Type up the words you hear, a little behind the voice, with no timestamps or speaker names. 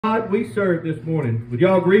God we serve this morning. Would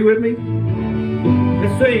y'all agree with me?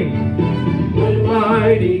 Let's sing. What a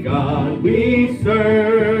mighty God we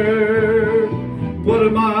serve. What a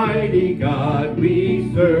mighty God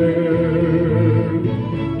we serve.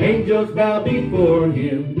 Angels bow before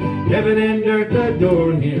him. Heaven and earth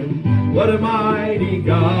adore him. What a mighty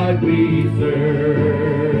God we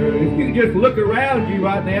serve. If you just look around you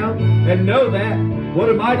right now and know that, what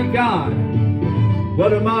a mighty God.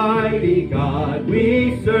 What a mighty God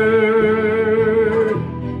we serve.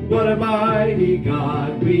 What a mighty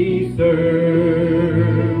God we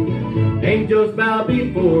serve. Angels bow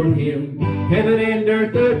before him. Heaven and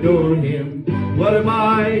earth adore him. What a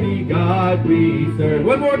mighty God we serve.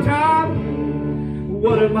 One more time.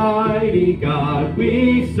 What a mighty God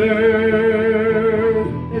we serve.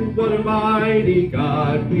 And what a mighty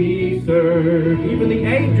God we serve. Even the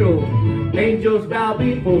angels bow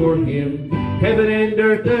before him. Heaven and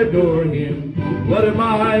earth adore him. What a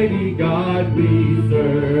mighty God we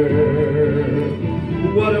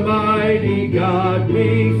serve. What a mighty God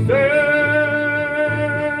we serve.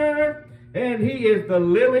 And he is the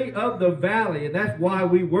lily of the valley, and that's why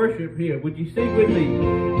we worship him. Would you sing with me?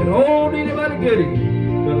 An old anybody goodie,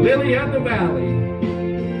 the lily of the valley.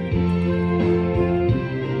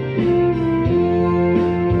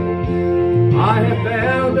 I have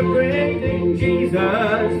found a friend in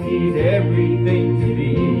Jesus. He's everything to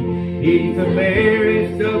me. He's the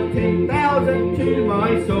fairest of 10,000 to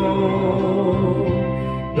my soul.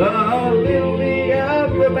 The lily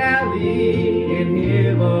of the valley, in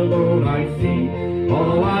him alone I see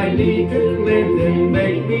all I need to cleanse and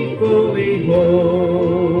make me fully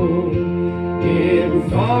whole. In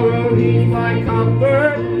sorrow he's my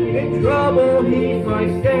comfort, in trouble he's my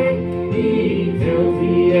stay. He tells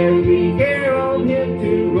me every care on him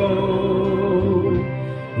to roll.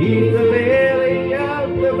 He's the lily of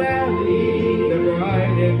the valley, the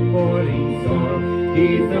bright and morning star.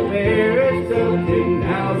 He's the fairest of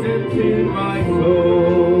 10,000 to my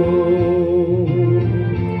soul.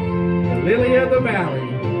 The lily of the valley.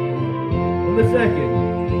 On the second.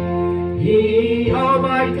 He all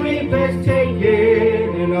my grief has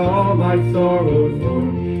taken and all my sorrows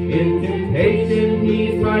borne. In temptation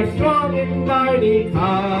he's my strong and mighty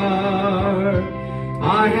tower.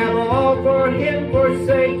 I have all for him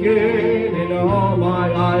forsaken and all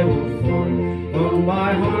my idols torn from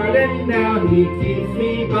my heart, and now he keeps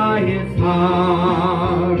me by his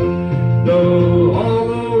heart. Though all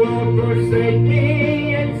the world forsake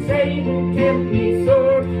me and Satan tempt me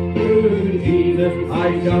sore, through Jesus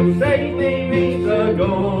I shall safely reach the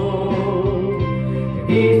goal.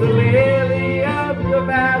 He's the lily of the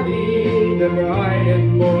valley, the bright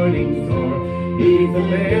and morning star. He's the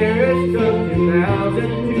fairest of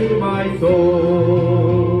 10,000 to my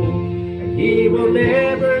soul. And he will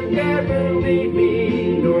never, never leave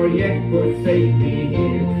me, nor yet forsake me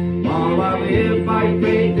here. While I live by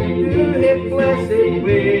faith and do his blessed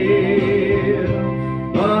will.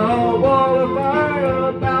 A wall of fire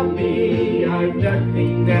about me, I've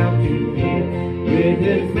nothing now to fear. With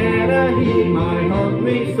his manna he my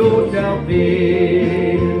hungry soul shall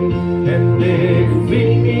fill. And this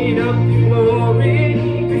sweet meat up to glory,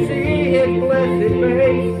 to see his blessed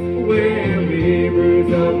face, where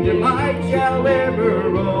rivers of delight shall ever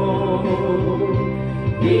roll.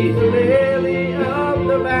 He's the lily of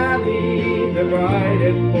the valley, the bright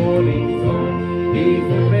and morning star. He's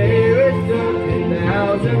the fairest of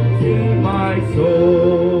 10,000 to my soul.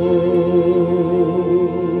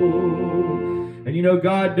 And you know,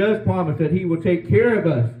 God does promise that he will take care of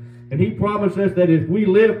us. And he promised us that if we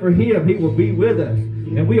live for him, he will be with us.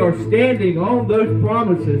 And we are standing on those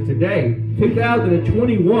promises today.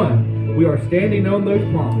 2021, we are standing on those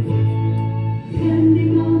promises.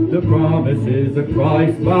 The promises of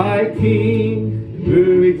Christ my King.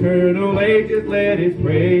 Through eternal ages let his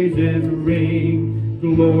praises ring.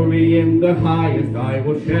 Glory in the highest I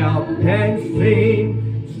will shout and sing.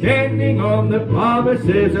 Standing on the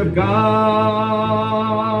promises of God.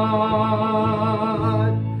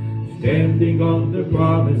 Standing on the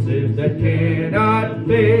promises that cannot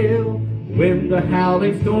fail. When the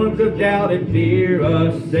howling storms of doubt and fear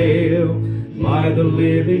assail, by the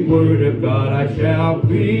living word of God I shall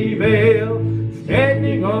prevail.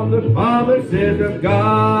 Standing on the promises of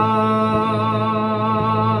God.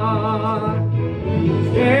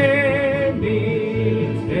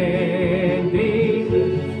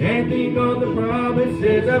 Standing on the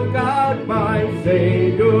promises of God, my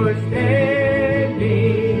Savior.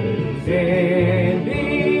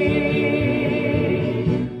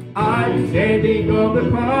 I'm standing on the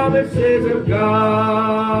promises of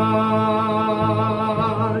God.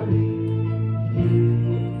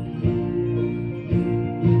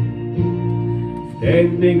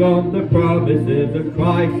 standing on the promises of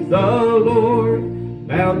Christ the Lord,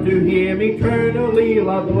 bound to Him eternally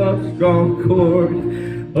like love's strong cord,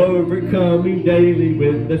 overcoming daily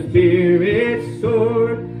with the Spirit's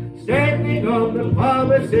sword, standing on the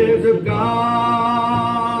promises of God.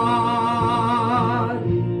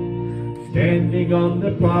 Standing on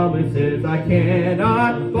the promises, I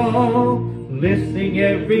cannot fall, listening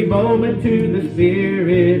every moment to the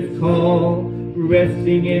Spirit's call,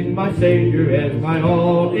 resting in my Savior as my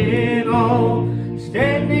all in all,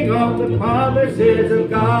 standing on the promises of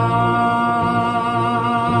God.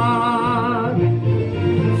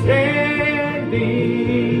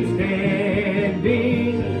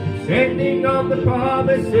 Standing on the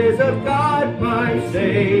promises of God, my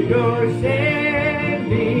Savior,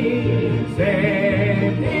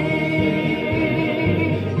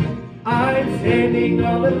 I'm standing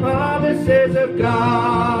on the promises of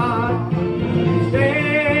God.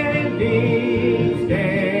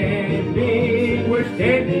 We're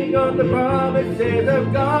standing on the promises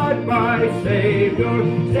of God, my Savior,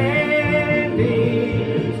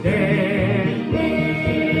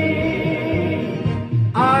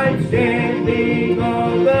 I'm standing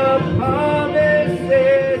on the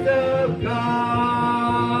promises of God.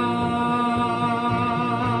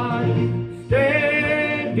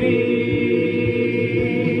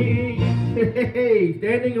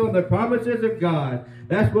 Standing on the promises of God.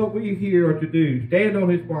 That's what we here are to do. Stand on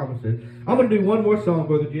His promises. I'm going to do one more song,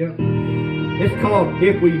 Brother Jeff. It's called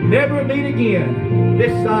If We Never Meet Again,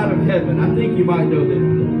 This Side of Heaven. I think you might know this.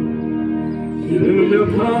 Soon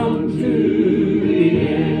we'll come to the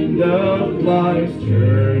end of life's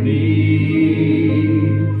journey,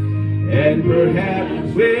 and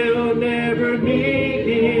perhaps we'll never meet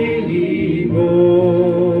anymore,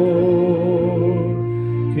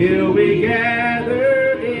 till we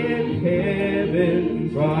gather in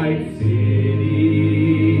heaven's bright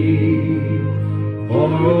city,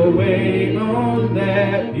 far away on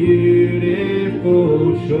that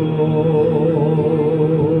beautiful shore.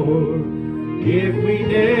 If we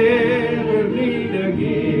never meet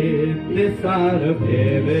again this side of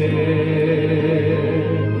heaven,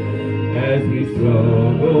 as we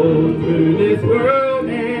struggle through this world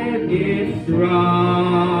and its strife,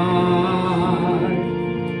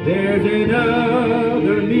 there's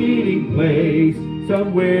another meeting place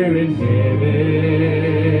somewhere in heaven,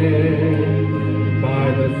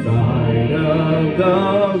 by the side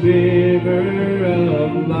of the river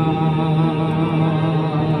of life,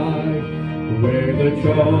 where the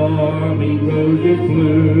charming roses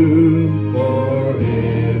bloom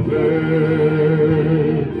forever,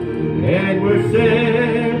 and where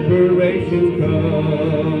separations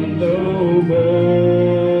come no more.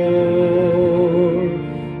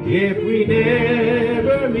 If we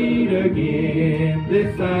never meet again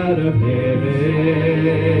this side of heaven,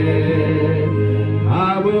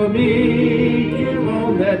 I will meet you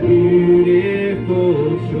on that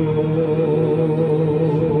beautiful shore.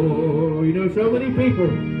 You know, so many people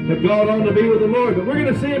have gone on to be with the Lord, but we're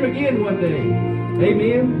going to see Him again one day.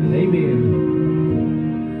 Amen. Amen.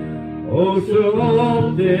 Oh, so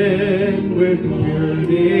often we're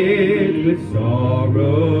girded with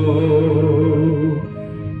sorrow.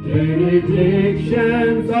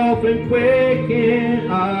 Benedictions often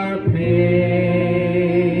quicken our pain,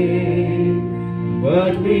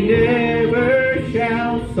 but we never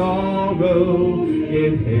shall sorrow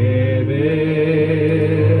in heaven.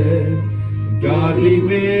 God be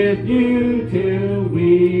with you till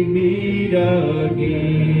we meet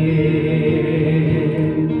again.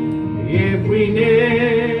 If we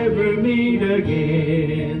never meet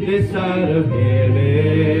again this side of heaven,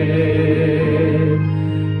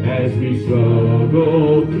 as we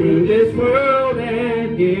struggle through this world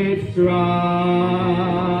and its strife,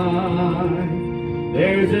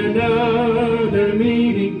 there's another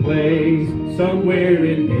meeting place somewhere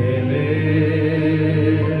in heaven,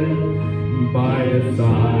 by the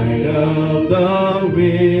side of the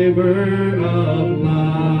river of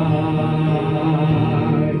life,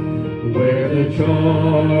 where the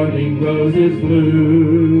charming roses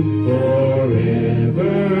bloom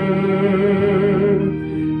forever,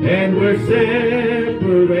 and where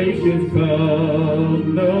separations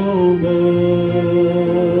come no more.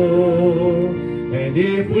 And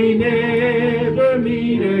if we never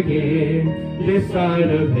meet again this side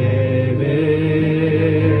of heaven,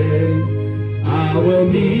 I will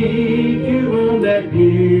meet you on that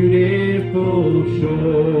beautiful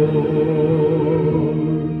shore.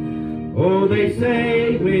 Oh, they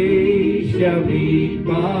say we shall meet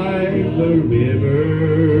by the river,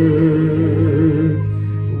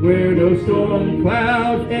 where no storm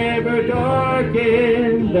clouds ever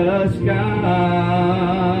darken the the sky.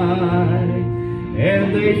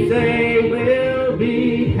 And they say we'll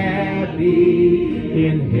be happy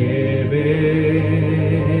in heaven,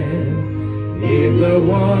 in the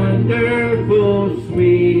wonderful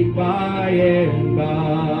sweet by and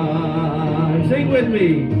by. Sing with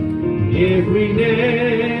me. If we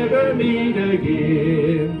never meet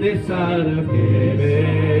again this side of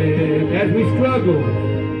heaven, as we struggle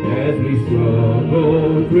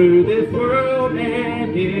through this world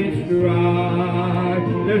and its strife,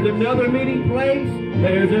 there's another meeting place,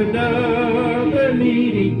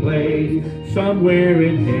 somewhere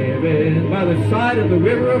in heaven, by the side of the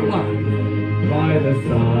river of life, by the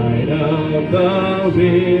side of the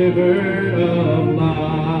river of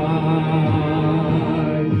life,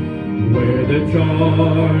 where the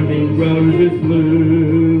charming roses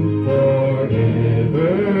bloom forever,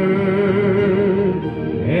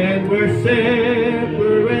 and where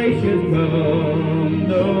separation come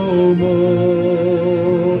no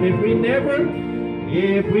more. If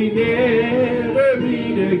we never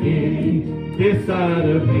meet again this side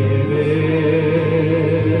of heaven,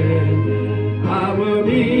 I will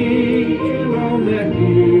meet you on that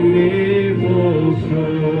beautiful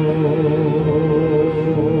shore.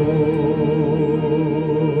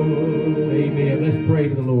 Amen. Let's pray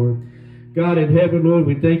to the Lord. God in heaven, Lord,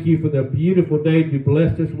 we thank you for the beautiful day you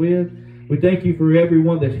blessed us with. We thank you for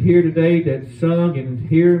everyone that's here today that sung and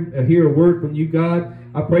hear a word from you, God.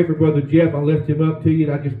 I pray for Brother Jeff. I lift him up to you,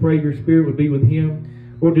 and I just pray your Spirit would be with him.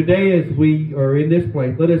 Lord, today as we are in this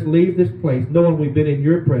place, let us leave this place knowing we've been in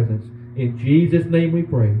your presence. In Jesus' name we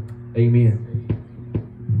pray. Amen.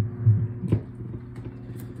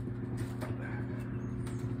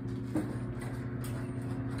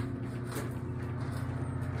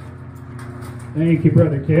 Thank you,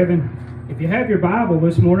 Brother Kevin. If you have your Bible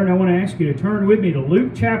this morning, I want to ask you to turn with me to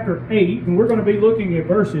Luke chapter 8, and we're going to be looking at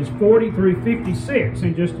verses 40 through 56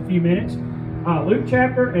 in just a few minutes. Luke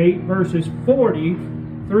chapter 8, verses 40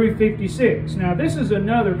 through 56. Now, this is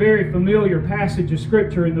another very familiar passage of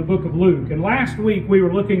Scripture in the book of Luke. And last week we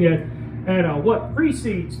were looking at what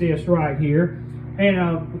precedes this right here.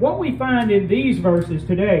 And what we find in these verses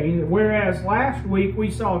today, whereas last week we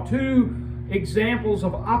saw two examples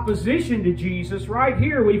of opposition to Jesus, right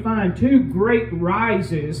here we find two great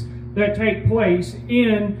rises that take place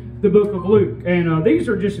in the book of Luke. And these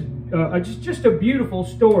are just a beautiful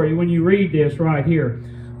story when you read this right here.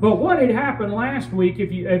 But what had happened last week,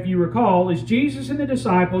 if you recall, is Jesus and the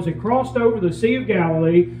disciples had crossed over the Sea of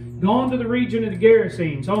Galilee, gone to the region of the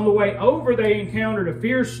Gerasenes. On the way over, they encountered a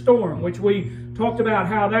fierce storm, which we talked about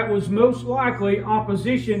how that was most likely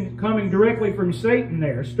opposition coming directly from Satan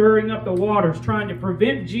there, stirring up the waters, trying to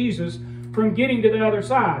prevent Jesus from getting to the other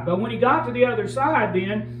side. But when he got to the other side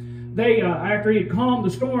then, they, after he had calmed the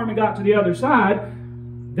storm and got to the other side,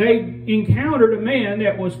 they encountered a man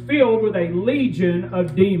that was filled with a legion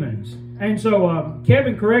of demons. And so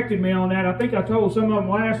Kevin corrected me on that. I think I told some of them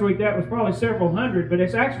last week that was probably several hundred, but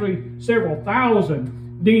it's actually several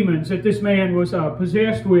thousand demons that this man was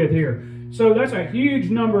possessed with here. So that's a huge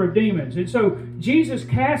number of demons. And so Jesus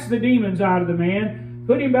cast the demons out of the man,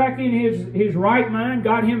 put him back in his right mind,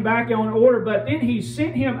 got him back on order, but then he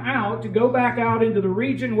sent him out to go back out into the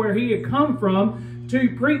region where he had come from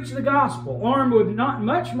to preach the gospel, armed with not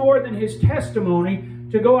much more than his testimony,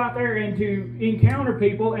 to go out there and to encounter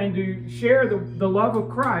people and to share the love of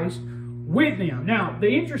Christ with them. Now, the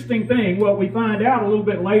interesting thing, what we find out a little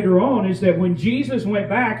bit later on, is that when Jesus went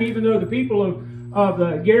back, even though the people of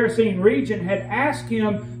the Gerasene region had asked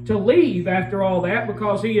him to leave after all that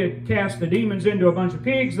because he had cast the demons into a bunch of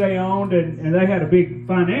pigs they owned, and they had a big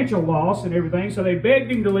financial loss and everything, so they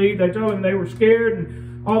begged him to leave. They told him they were scared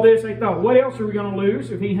and all this. They thought, what else are we going to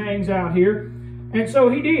lose if he hangs out here? And so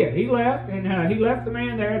he did. He left, and he left the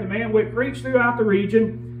man there. The man went preach throughout the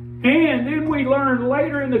region. And then we learn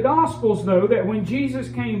later in the Gospels, though, that when Jesus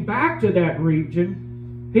came back to that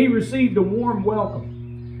region, he received a warm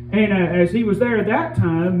welcome. And as he was there at that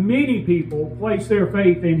time, many people placed their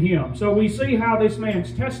faith in him. So we see how this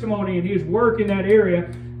man's testimony and his work in that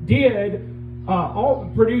area did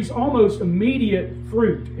produce almost immediate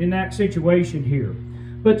fruit in that situation here.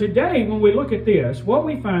 But today, when we look at this, what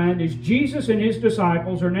we find is Jesus and his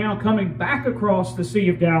disciples are now coming back across the Sea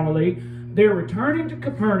of Galilee. They're returning to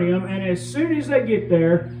Capernaum, and as soon as they get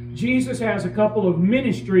there, Jesus has a couple of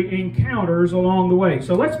ministry encounters along the way.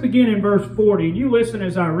 So let's begin in verse 40, and you listen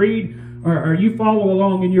as I read, or you follow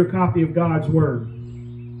along in your copy of God's Word.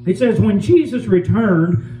 It says, when Jesus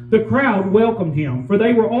returned, the crowd welcomed him, for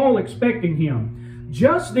they were all expecting him.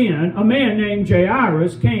 Just then, a man named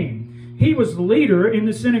Jairus came. He was the leader in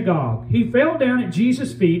the synagogue. He fell down at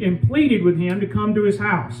Jesus' feet and pleaded with him to come to his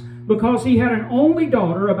house because he had an only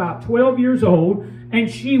daughter about 12 years old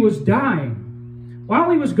and she was dying.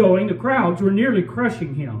 While he was going, the crowds were nearly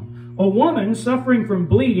crushing him. A woman suffering from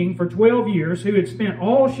bleeding for 12 years who had spent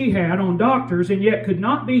all she had on doctors and yet could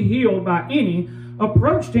not be healed by any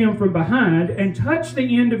approached him from behind and touched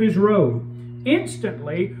the end of his robe.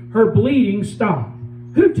 Instantly, her bleeding stopped.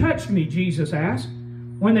 "Who touched me?" Jesus asked.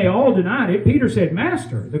 When they all denied it, Peter said,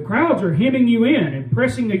 "Master, the crowds are hemming you in and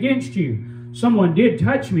pressing against you." "Someone did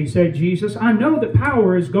touch me," said Jesus. "I know that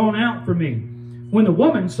power has gone out from me." When the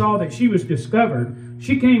woman saw that she was discovered,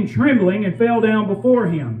 she came trembling and fell down before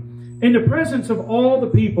him. In the presence of all the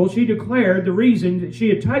people, she declared the reason that she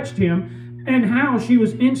had touched him and how she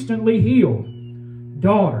was instantly healed.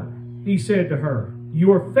 "Daughter," he said to her,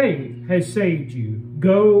 "your faith has saved you.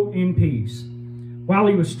 Go in peace." While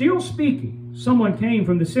he was still speaking, someone came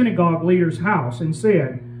from the synagogue leader's house and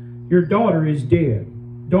said, "Your daughter is dead.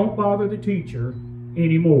 Don't bother the teacher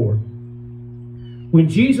anymore." When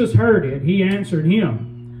Jesus heard it, he answered him,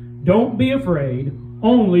 "Don't be afraid,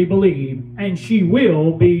 only believe, and she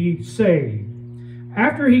will be saved."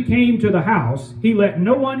 After he came to the house, he let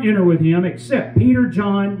no one enter with him except Peter,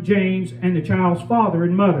 John, James, and the child's father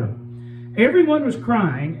and mother. Everyone was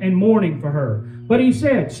crying and mourning for her. But he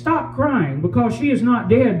said, "Stop crying, because she is not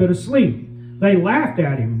dead but asleep." They laughed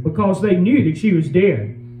at him because they knew that she was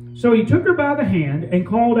dead. So he took her by the hand and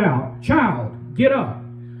called out, "Child, get up."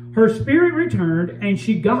 Her spirit returned, and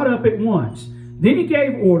she got up at once. Then he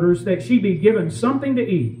gave orders that she be given something to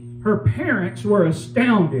eat. Her parents were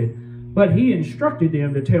astounded, but he instructed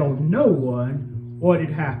them to tell no one what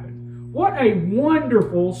had happened. What a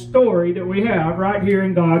wonderful story that we have right here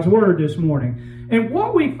in God's Word this morning. And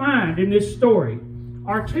what we find in this story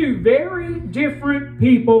are two very different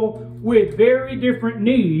people with very different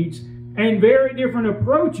needs and very different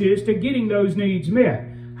approaches to getting those needs met.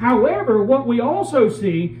 However, what we also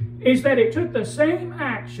see is that it took the same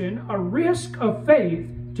action, a risk of faith,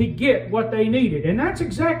 to get what they needed. And that's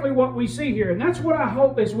exactly what we see here. And that's what I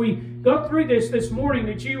hope as we go through this morning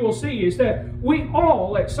that you will see, is that we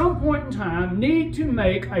all, at some point in time, need to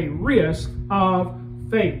make a risk of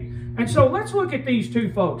faith. And so let's look at these two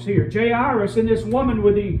folks here, Jairus and this woman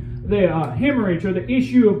with the hemorrhage or the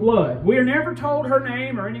issue of blood. We're never told her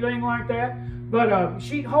name or anything like that, but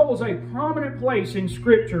she holds a prominent place in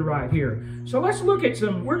Scripture right here. So let's look at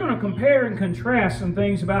we're going to compare and contrast some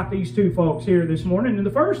things about these two folks here this morning. And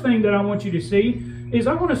the first thing that I want you to see is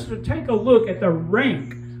I want us to take a look at the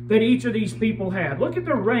rank that each of these people had. Look at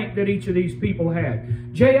the rank that each of these people had.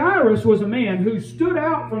 Jairus was a man who stood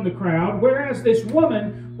out from the crowd, whereas this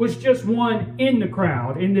woman was just one in the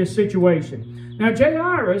crowd in this situation. Now,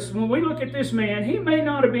 Jairus, when we look at this man, he may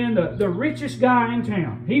not have been the richest guy in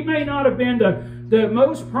town. He may not have been the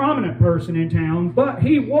most prominent person in town, but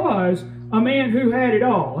he was a man who had it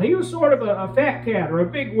all. He was sort of a fat cat or a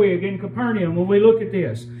bigwig in Capernaum when we look at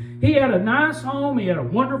this. He had a nice home. He had a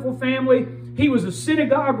wonderful family. He was a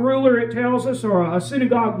synagogue ruler, it tells us, or a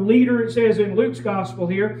synagogue leader, it says in Luke's gospel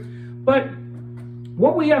here. But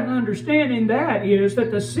what we have to understand in that is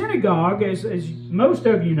that the synagogue, as most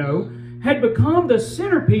of you know, had become the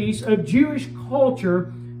centerpiece of Jewish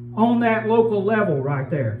culture on that local level right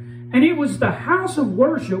there. And it was the house of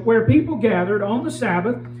worship where people gathered on the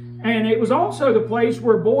Sabbath, and it was also the place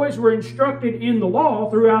where boys were instructed in the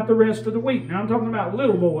law throughout the rest of the week. Now, I'm talking about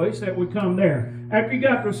little boys that would come there. After you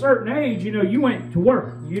got to a certain age, you went to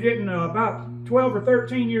work. You didn't, about 12 or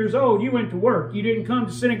 13 years old, you went to work. You didn't come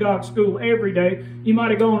to synagogue school every day. You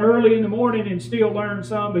might have gone early in the morning and still learned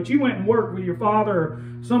some, but you went and worked with your father or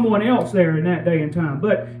someone else there in that day and time.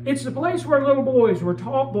 But it's the place where little boys were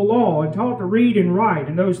taught the law and taught to read and write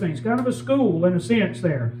and those things. Kind of a school in a sense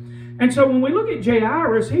there. And so when we look at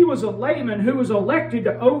Jairus, he was a layman who was elected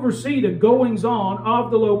to oversee the goings-on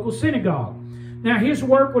of the local synagogue. Now, his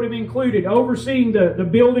work would have included overseeing the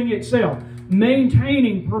building itself,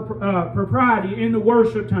 maintaining propriety in the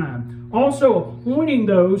worship time, also appointing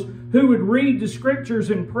those who would read the Scriptures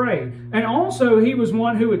and pray. And also, he was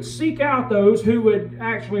one who would seek out those who would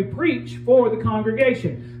actually preach for the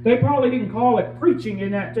congregation. They probably didn't call it preaching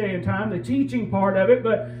in that day and time, the teaching part of it,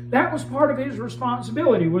 but that was part of his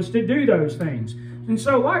responsibility, was to do those things. And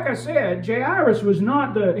so, like I said, Jairus was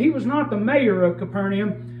not the mayor of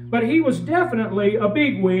Capernaum, but he was definitely a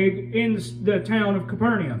bigwig in the town of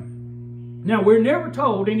Capernaum. Now, we're never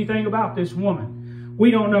told anything about this woman.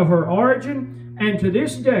 We don't know her origin, and to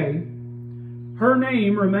this day, her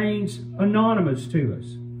name remains anonymous to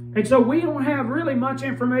us. And so we don't have really much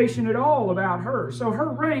information at all about her. So her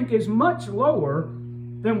rank is much lower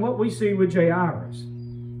than what we see with Jairus.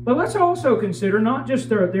 But let's also consider not just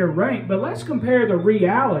their rank, but let's compare the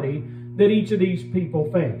reality that each of these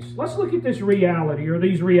people face. Let's look at this reality, or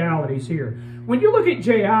these realities here. When you look at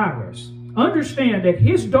Jairus, understand that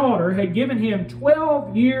his daughter had given him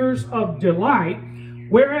 12 years of delight,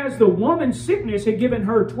 whereas the woman's sickness had given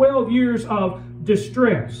her 12 years of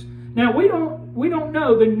distress. Now, we don't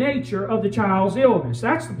know the nature of the child's illness.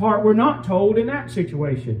 That's the part we're not told in that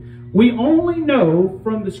situation. We only know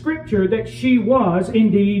from the scripture that she was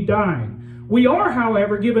indeed dying. We are,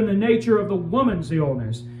 however, given the nature of the woman's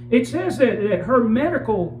illness. It says that her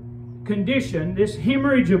medical condition, this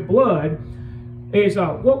hemorrhage of blood, is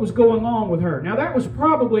what was going on with her. Now, that was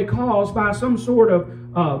probably caused by some sort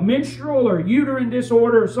of menstrual or uterine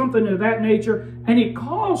disorder or something of that nature, and it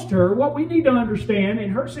caused her, what we need to understand in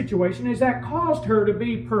her situation is that caused her to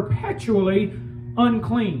be perpetually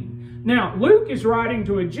unclean. Now, Luke is writing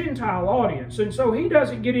to a Gentile audience, and so he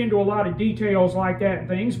doesn't get into a lot of details like that and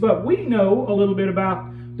things, but we know a little bit about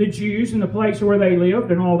the Jews and the place where they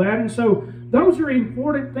lived and all that, and so those are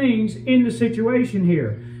important things in the situation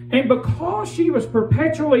here. And because she was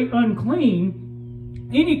perpetually unclean,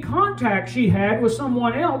 any contact she had with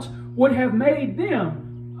someone else would have made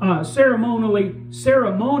them ceremonially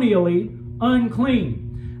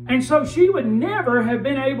unclean. And so she would never have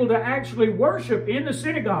been able to actually worship in the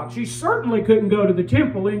synagogue. She certainly couldn't go to the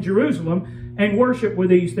temple in Jerusalem and worship with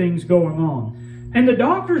these things going on. And the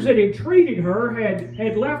doctors that had treated her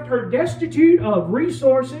had left her destitute of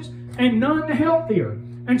resources and none the healthier.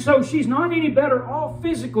 And so she's not any better off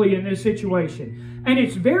physically in this situation. And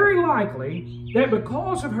it's very likely that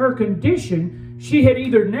because of her condition, she had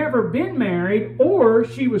either never been married or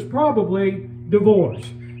she was probably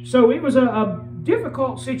divorced. So it was a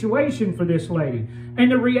difficult situation for this lady.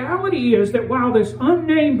 And the reality is that while this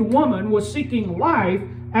unnamed woman was seeking life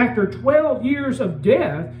after 12 years of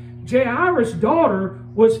death, Jairus' daughter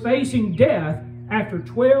was facing death after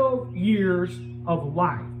 12 years of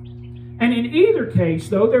life. And in either case,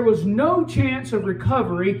 though, there was no chance of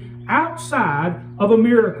recovery outside of a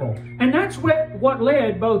miracle. And that's what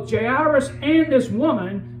led both Jairus and this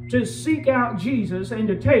woman to seek out Jesus and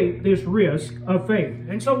to take this risk of faith.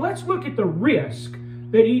 And so let's look at the risk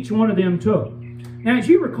that each one of them took. Now, as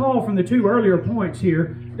you recall from the two earlier points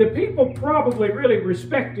here, the people probably really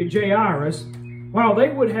respected Jairus, while they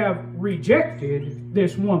would have rejected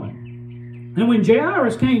this woman. And when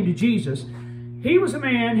Jairus came to Jesus, he was a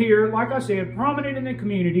man here, like I said, prominent in the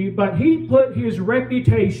community, but he put his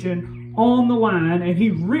reputation on the line and he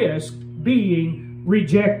risked being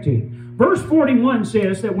rejected. Verse 41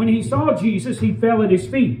 says that when he saw Jesus, he fell at his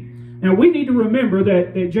feet. Now, we need to remember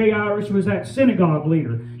that Jairus was that synagogue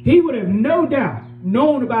leader. He would have no doubt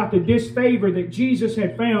known about the disfavor that Jesus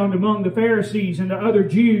had found among the Pharisees and the other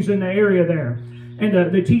Jews in the area there,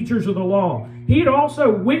 and the teachers of the law. He had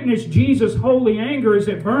also witnessed Jesus' holy anger as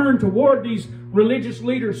it burned toward these religious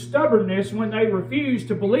leaders' stubbornness when they refused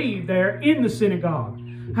to believe there in the synagogue.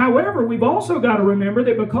 However, we've also got to remember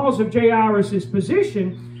that because of Jairus'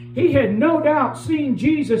 position, he had no doubt seen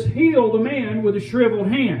Jesus heal the man with a shriveled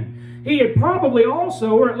hand. He had probably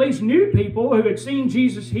also, or at least knew people who had seen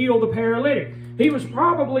Jesus heal the paralytic. He was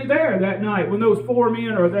probably there that night when those four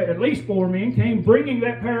men, or at least four men, came bringing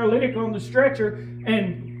that paralytic on the stretcher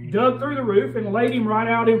and dug through the roof and laid him right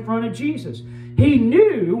out in front of Jesus. He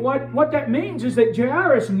knew, what that means is that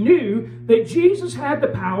Jairus knew that Jesus had the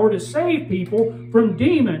power to save people from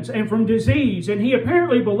demons and from disease. And he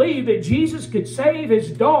apparently believed that Jesus could save his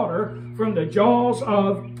daughter from the jaws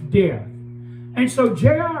of death. And so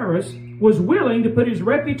Jairus was willing to put his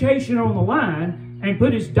reputation on the line and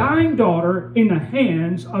put his dying daughter in the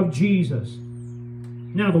hands of Jesus.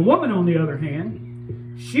 Now the woman, on the other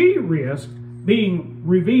hand, she risked being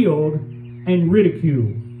revealed and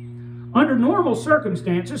ridiculed. Under normal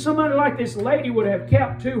circumstances, somebody like this lady would have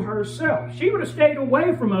kept to herself. She would have stayed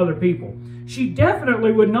away from other people. She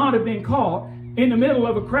definitely would not have been caught in the middle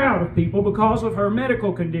of a crowd of people because of her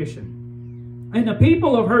medical condition. And the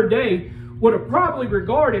people of her day would have probably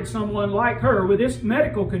regarded someone like her with this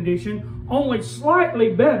medical condition only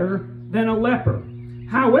slightly better than a leper.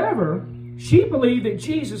 However, she believed that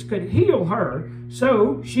Jesus could heal her,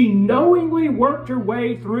 so she knowingly worked her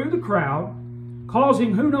way through the crowd,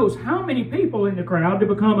 causing who knows how many people in the crowd to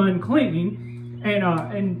become unclean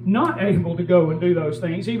and not able to go and do those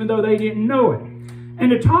things, even though they didn't know it. And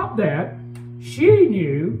to top that,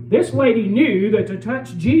 this lady knew that to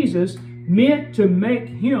touch Jesus meant to make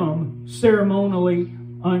him ceremonially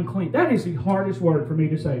unclean. That is the hardest word for me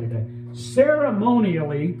to say today.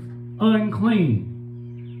 Ceremonially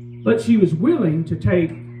unclean. But she was willing to take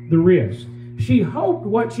the risk. She hoped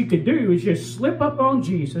what she could do is just slip up on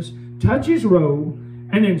Jesus, touch his robe,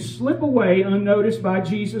 and then slip away unnoticed by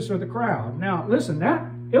Jesus or the crowd. Now, listen, that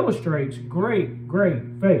illustrates great, great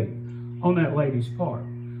faith on that lady's part.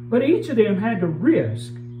 But each of them had to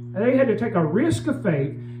risk. They had to take a risk of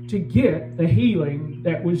faith to get the healing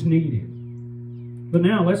that was needed. But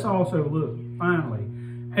now let's also look, finally,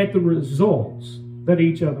 at the results that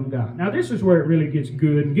each of them got. Now this is where it really gets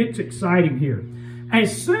good and gets exciting here.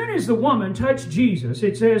 As soon as the woman touched Jesus,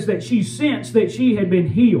 it says that she sensed that she had been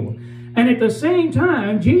healed. And at the same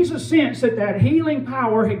time, Jesus sensed that that healing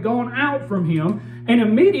power had gone out from him. And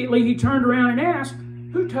immediately he turned around and asked,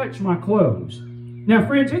 "Who touched my clothes?" Now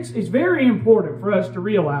friends, it's very important for us to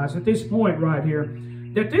realize at this point right here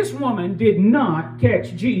that this woman did not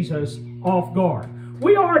catch Jesus off guard.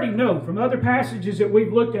 We already know from other passages that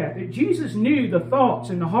we've looked at that Jesus knew the thoughts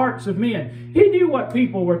and the hearts of men. He knew what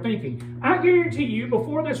people were thinking. I guarantee you,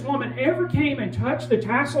 before this woman ever came and touched the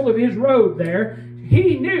tassel of his robe there,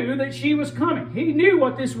 he knew that she was coming. He knew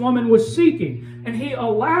what this woman was seeking, and he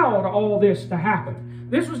allowed all this to happen.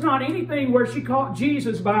 This was not anything where she caught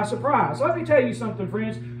Jesus by surprise. Let me tell you something,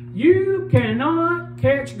 friends. You cannot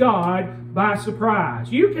catch God by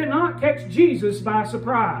surprise. You cannot catch Jesus by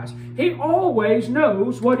surprise. He always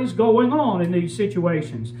knows what is going on in these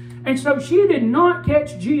situations. And so she did not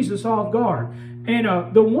catch Jesus off guard.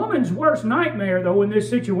 And the woman's worst nightmare, though, in this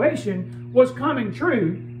situation was coming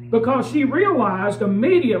true because she realized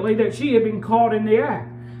immediately that she had been caught in the act.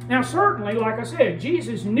 Now, certainly, like I said,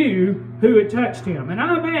 Jesus knew who had touched him. And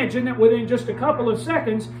I imagine that within just a couple of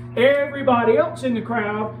seconds, everybody else in the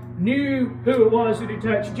crowd knew who it was that had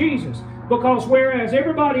touched Jesus. Because whereas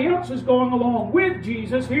everybody else is going along with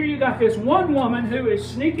Jesus, here you got this one woman who is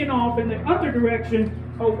sneaking off in the other direction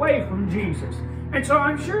away from Jesus. And so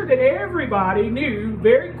I'm sure that everybody knew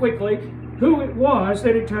very quickly who it was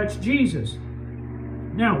that had touched Jesus.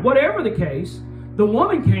 Now, whatever the case, the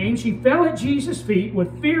woman came, she fell at Jesus' feet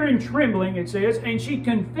with fear and trembling, it says, and she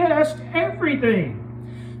confessed everything.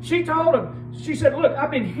 She told him, she said, "Look,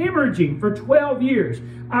 I've been hemorrhaging for 12 years.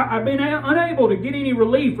 I've been unable to get any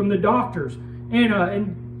relief from the doctors, and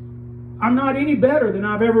I'm not any better than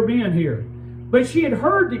I've ever been here." But she had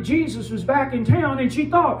heard that Jesus was back in town, and she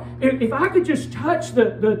thought, if I could just touch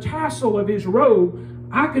the tassel of his robe,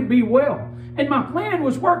 I could be well. And my plan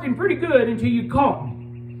was working pretty good until you caught me.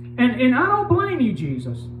 And I don't blame you,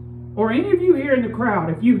 Jesus, or any of you here in the crowd,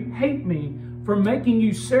 if you hate me for making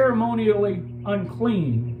you ceremonially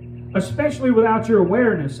unclean, especially without your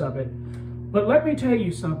awareness of it. But let me tell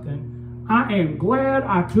you something. I am glad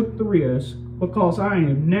I took the risk because I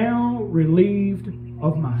am now relieved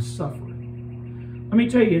of my suffering. Let me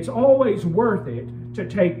tell you, it's always worth it to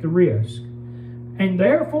take the risk. And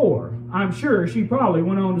therefore, I'm sure she probably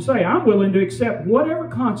went on to say, I'm willing to accept whatever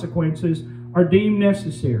consequences are deemed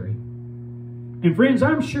necessary. And friends,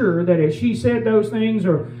 I'm sure that as she said those things,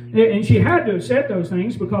 and she had to have said those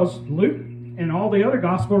things because Luke and all the other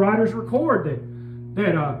gospel writers record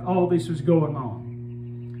that all this was going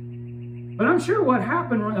on. But I'm sure what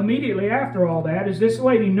happened immediately after all that is this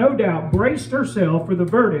lady no doubt braced herself for the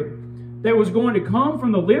verdict that was going to come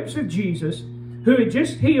from the lips of Jesus, who had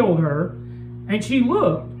just healed her. And she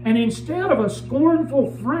looked, and instead of a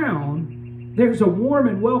scornful frown, there's a warm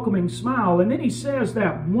and welcoming smile. And then he says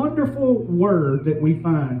that wonderful word that we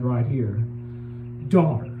find right here,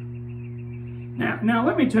 daughter. Now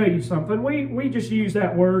let me tell you something. We just use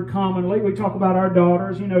that word commonly. We talk about our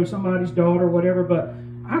daughters, somebody's daughter, whatever. But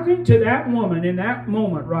I think to that woman in that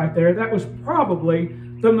moment right there, that was probably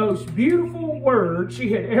the most beautiful word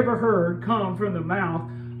she had ever heard come from the mouth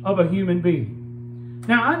of a human being.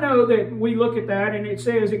 Now, I know that we look at that and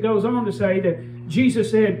it goes on to say that Jesus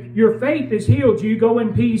said, your faith has healed you. Go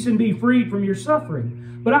in peace and be freed from your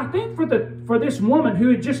suffering. But I think for this woman who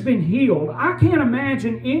had just been healed, I can't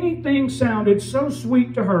imagine anything sounded so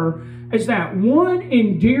sweet to her as that one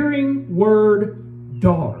endearing word,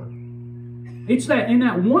 daughter. It's that in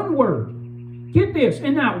that one word, get this,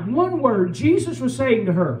 in that one word, Jesus was saying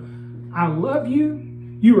to her, I love you.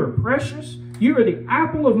 You are precious. You are the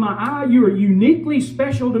apple of my eye. You are uniquely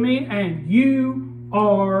special to me, and you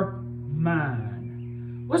are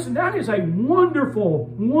mine. Listen, that is a wonderful,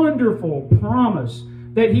 wonderful promise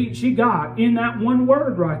that she got in that one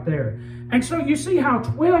word right there. And so you see how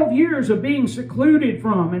 12 years of being secluded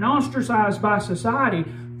from and ostracized by society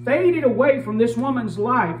faded away from this woman's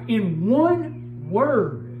life in one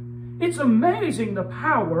word. It's amazing the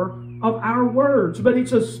power of our words, but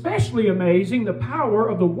it's especially amazing the power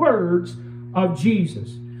of the words of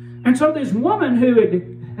Jesus. And so this woman who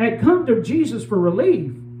had come to Jesus for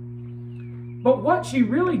relief, But what she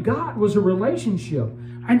really got was a relationship.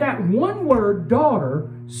 And that one word, daughter,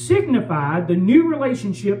 signified the new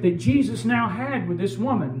relationship that Jesus now had with this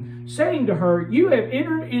woman, saying to her, you have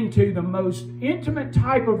entered into the most intimate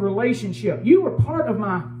type of relationship. You are part of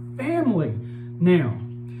my family now.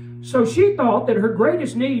 So she thought that her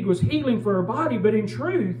greatest need was healing for her body, but in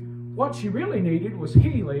truth, what she really needed was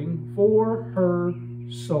healing for her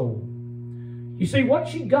soul. You see, what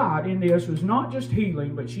she got in this was not just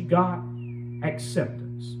healing, but she got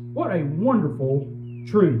acceptance. What a wonderful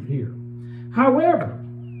truth here. However,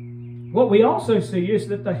 what we also see is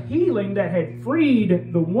that the healing that had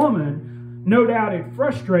freed the woman, no doubt had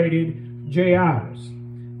frustrated Jairus.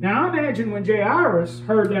 Now, I imagine when Jairus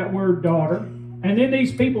heard that word daughter, and then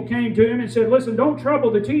these people came to him and said, listen, don't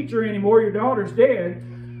trouble the teacher anymore, your daughter's dead.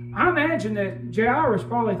 I imagine that Jairus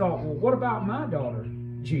probably thought, well, what about my daughter,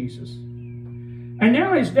 Jesus? And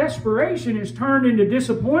now his desperation is turned into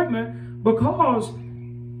disappointment, because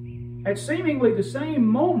at seemingly the same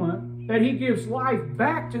moment that he gives life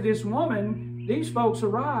back to this woman, these folks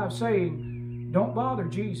arrive saying, don't bother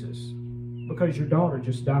Jesus, because your daughter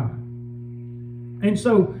just died. And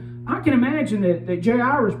so I can imagine that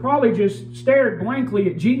Jairus probably just stared blankly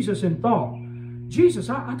at Jesus and thought, Jesus,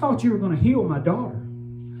 I thought you were going to heal my daughter.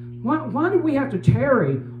 Why did we have to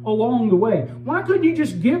tarry along the way? Why couldn't you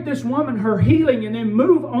just give this woman her healing and then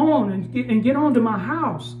move on and get on to my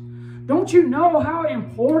house? Don't you know how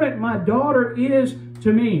important my daughter is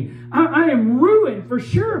to me? I am ruined for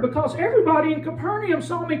sure, because everybody in Capernaum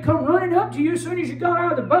saw me come running up to you as soon as you got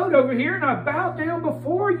out of the boat over here, and I bowed down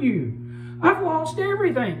before you. I've lost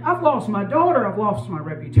everything. I've lost my daughter. I've lost my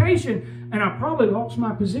reputation. And I probably lost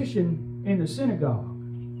my position in the synagogue.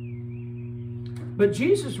 But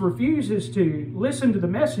Jesus refuses to listen to the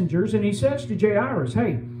messengers, and he says to Jairus,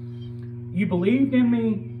 hey, you believed in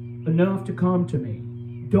me enough to come to me.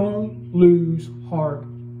 Don't lose heart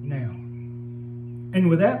now. And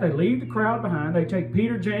with that, they leave the crowd behind. They take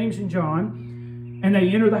Peter, James, and John, and they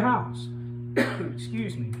enter the house.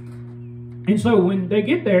 Excuse me. And so when they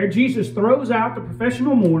get there, Jesus throws out the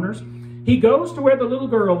professional mourners. He goes to where the little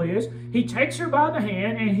girl is. He takes her by the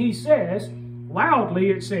hand, and he says, loudly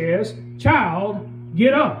it says, child,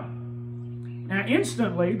 get up. Now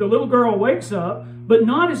instantly, the little girl wakes up, but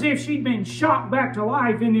not as if she'd been shot back to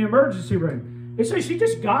life in the emergency room. It says she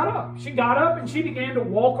just got up. She got up and she began to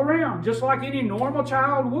walk around, just like any normal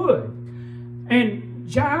child would. And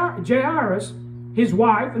Jairus, his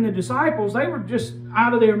wife, and the disciples, they were just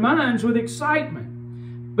out of their minds with excitement.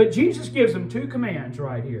 But Jesus gives them two commands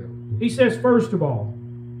right here. He says, first of all,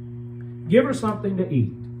 give her something to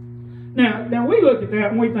eat. Now we look at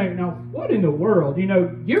that and we think, now, what in the world? You know,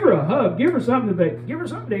 give her a hug, give her something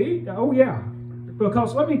to eat. Oh, yeah.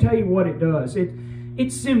 Because let me tell you what it does.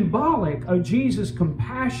 It's symbolic of Jesus'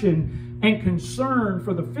 compassion and concern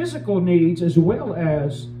for the physical needs, as well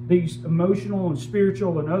as these emotional and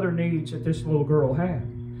spiritual and other needs that this little girl had.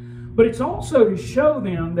 But it's also to show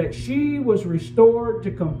them that she was restored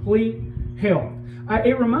to complete health.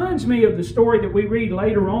 It reminds me of the story that we read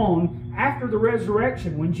later on after the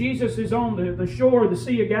resurrection, when Jesus is on the shore of the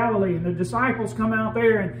Sea of Galilee, and the disciples come out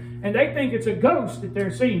there and they think it's a ghost that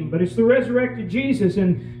they're seeing, but it's the resurrected Jesus,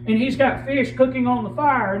 and he's got fish cooking on the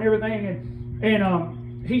fire and everything,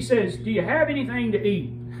 and he says, do you have anything to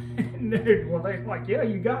eat? And they're like, yeah,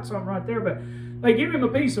 you got something right there. But they give him a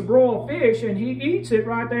piece of broiled fish, and he eats it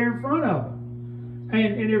right there in front of him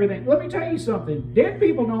and everything. Let me tell you something. Dead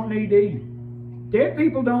people don't need to eat. Dead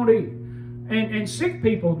people don't eat. And sick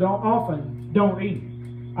people often don't eat.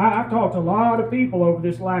 I've talked to a lot of people over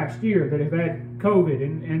this last year that have had COVID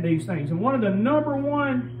and these things. And one of the number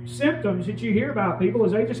one symptoms that you hear about people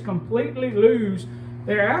is they just completely lose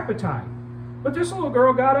their appetite. But this little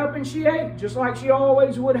girl got up and she ate, just like she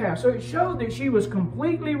always would have. So it showed that she was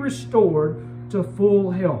completely restored to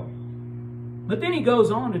full health. But then he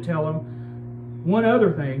goes on to tell them one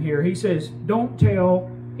other thing here. He says, don't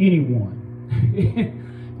tell anyone.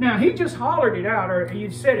 Now, he just hollered it out, or he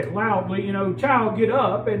said it loudly, you know, child, get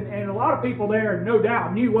up. And a lot of people there, no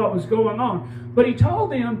doubt, knew what was going on. But he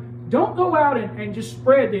told them, don't go out and just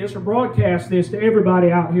spread this or broadcast this to everybody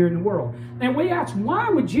out here in the world. And we ask, why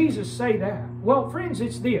would Jesus say that? Well, friends,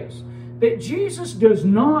 it's this, that Jesus does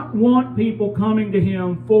not want people coming to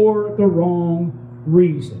him for the wrong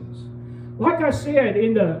reasons. Like I said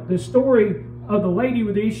in the story of the lady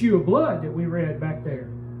with the issue of blood that we read back there,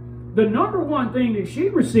 the number one thing that she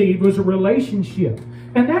received was a relationship.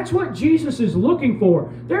 And that's what Jesus is looking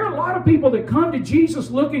for. There are a lot of people that come to Jesus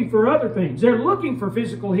looking for other things. They're looking for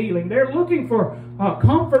physical healing. They're looking for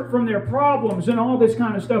comfort from their problems and all this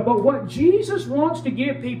kind of stuff. But what Jesus wants to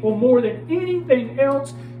give people more than anything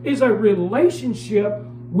else is a relationship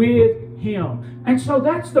with Him. And so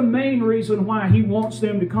that's the main reason why He wants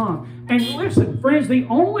them to come. And listen, friends, the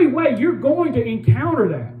only way you're going to encounter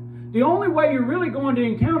that, the only way you're really going to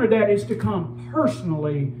encounter that is to come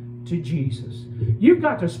personally to Jesus. You've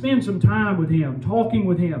got to spend some time with Him, talking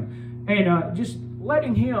with Him, and just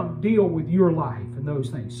letting Him deal with your life and those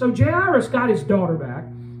things. So Jairus got his daughter back,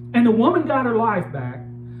 and the woman got her life back,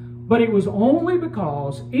 but it was only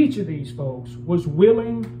because each of these folks was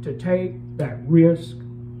willing to take that risk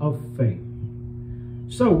of faith.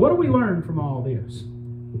 So what do we learn from all this?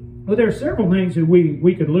 Well, there are several things that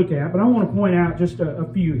we could look at, but I want to point out just a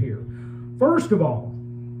few here. First of all,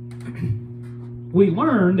 we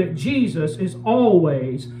learn that Jesus is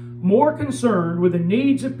always more concerned with the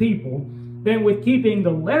needs of people than with keeping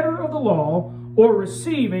the letter of the law or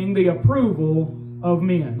receiving the approval of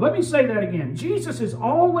men. Let me say that again. Jesus is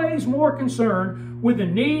always more concerned with the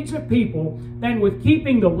needs of people than with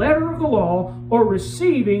keeping the letter of the law or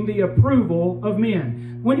receiving the approval of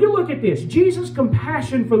men. When you look at this, Jesus'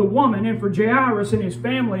 compassion for the woman and for Jairus and his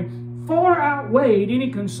family far outweighed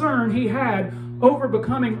any concern He had over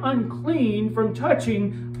becoming unclean from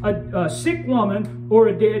touching a sick woman or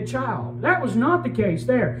a dead child. That was not the case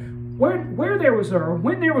there. When there was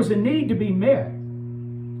a need to be met,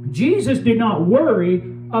 Jesus did not worry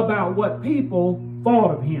about what people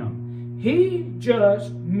thought of Him. He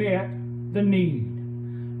just met the need.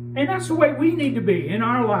 And that's the way we need to be in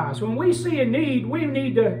our lives. When we see a need, we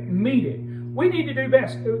need to meet it. We need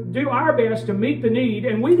to do our best to meet the need,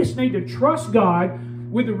 and we just need to trust God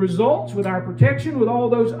with the results, with our protection, with all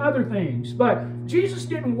those other things. But Jesus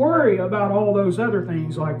didn't worry about all those other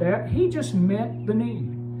things like that. He just met the need.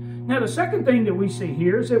 Now, the second thing that we see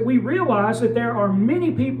here is that we realize that there are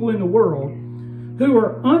many people in the world who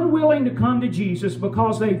are unwilling to come to Jesus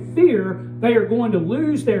because they fear they are going to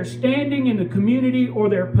lose their standing in the community or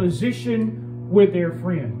their position with their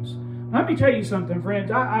friends. Let me tell you something,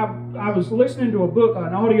 friends. I was listening to a book,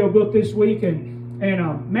 an audio book this week,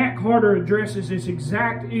 and Matt Carter addresses this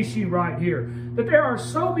exact issue right here. That there are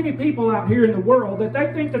so many people out here in the world that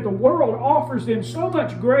they think that the world offers them so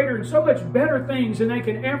much greater and so much better things than they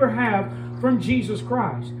can ever have from Jesus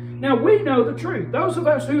Christ. Now, we know the truth. Those of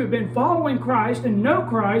us who have been following Christ and know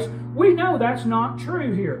Christ, we know that's not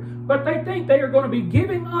true here. But they think they are going to be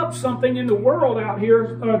giving up something in the world out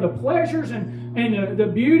here, the pleasures and the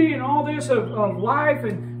beauty and all this of life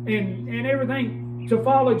and everything to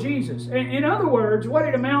follow Jesus. In other words, what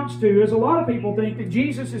it amounts to is a lot of people think that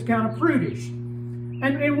Jesus is kind of prudish.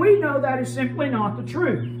 And we know that is simply not the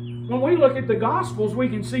truth. When we look at the Gospels, we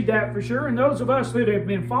can see that for sure. And those of us that have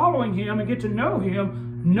been following Him and get to know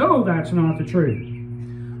Him know that's not the truth.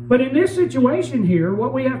 But in this situation here,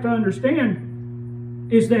 what we have to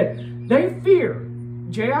understand is that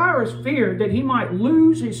Jairus feared that he might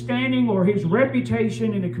lose his standing or his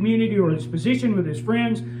reputation in the community or his position with his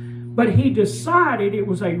friends, but he decided it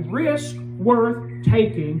was a risk worth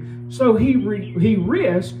taking, so he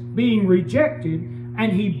risked being rejected,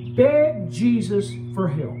 and he begged Jesus for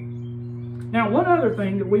help. Now, one other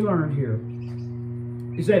thing that we learned here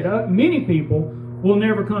is that many people will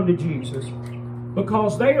never come to Jesus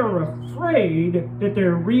because they are afraid that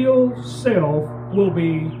their real self will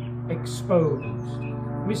be exposed.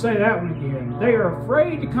 Let me say that one again. They are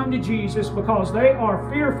afraid to come to Jesus because they are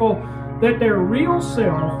fearful that their real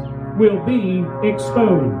self will be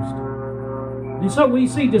exposed. And so we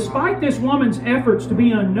see, despite this woman's efforts to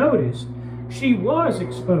be unnoticed, she was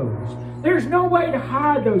exposed. There's no way to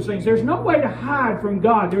hide those things. There's no way to hide from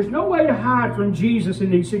God. There's no way to hide from Jesus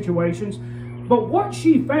in these situations. But what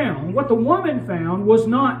she found, what the woman found, was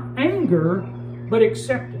not anger, but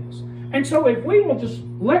acceptance. And so if we will just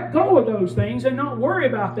let go of those things and not worry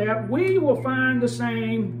about that, we will find the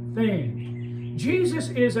same thing. Jesus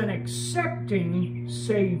is an accepting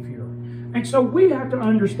Savior. And so we have to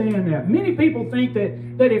understand that. Many people think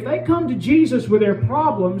that if they come to Jesus with their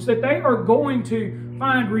problems, that they are going to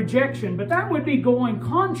find rejection. But that would be going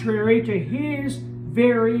contrary to His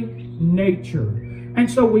very nature. And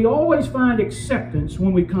so we always find acceptance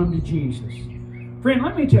when we come to Jesus. Friend,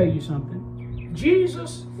 let me tell you something.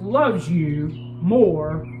 Jesus loves you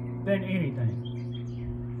more than anything.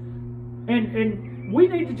 And we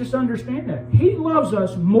need to just understand that. He loves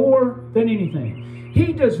us more than anything.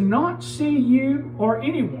 He does not see you or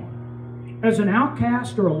anyone as an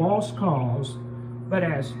outcast or a lost cause, but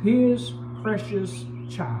as His precious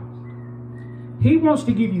child. He wants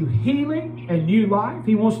to give you healing and new life.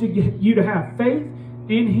 He wants to get you to have faith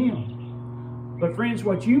in Him. But friends,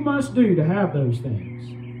 what you must do to have those things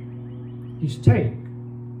is take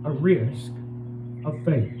a risk of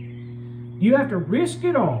faith. You have to risk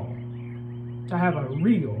it all to have a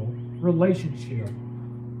real relationship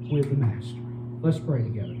with the Master. Let's pray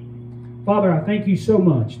together. Father, I thank you so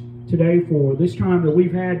much today for this time that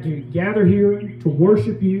we've had to gather here to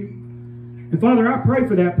worship you. And Father, I pray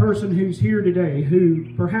for that person who's here today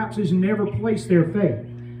who perhaps has never placed their faith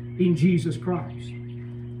in Jesus Christ.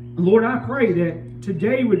 And Lord, I pray that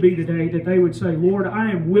today would be the day that they would say, Lord,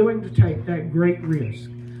 I am willing to take that great risk.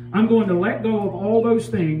 I'm going to let go of all those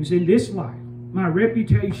things in this life, my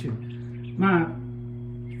reputation, my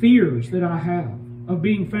fears that I have of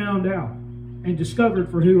being found out and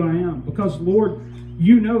discovered for who I am. Because, Lord,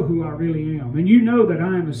 you know who I really am. And you know that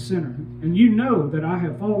I am a sinner. And you know that I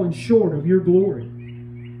have fallen short of your glory.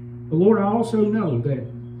 But, Lord, I also know that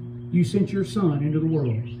you sent your Son into the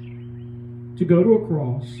world to go to a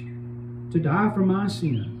cross, to die for my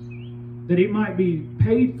sin, that it might be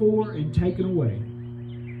paid for and taken away.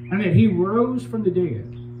 And that He rose from the dead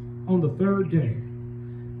on the third day,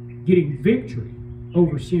 getting victory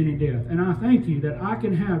over sin and death. And I thank you that I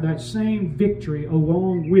can have that same victory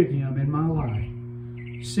along with Him in my life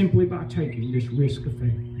simply by taking this risk of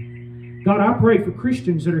faith. God, I pray for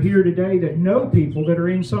Christians that are here today that know people that are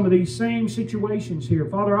in some of these same situations here.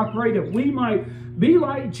 Father, I pray that we might be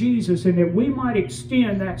like Jesus and that we might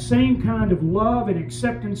extend that same kind of love and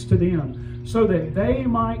acceptance to them so that they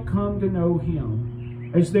might come to know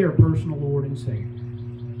Him as their personal Lord and Savior.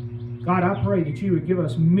 God, I pray that you would give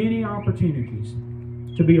us many opportunities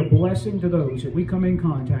to be a blessing to those that we come in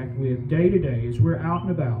contact with day to day as we're out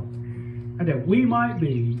and about, and that we might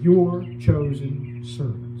be your chosen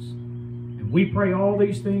servants. And we pray all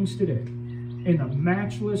these things today in the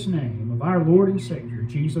matchless name of our Lord and Savior,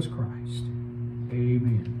 Jesus Christ.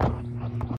 Amen.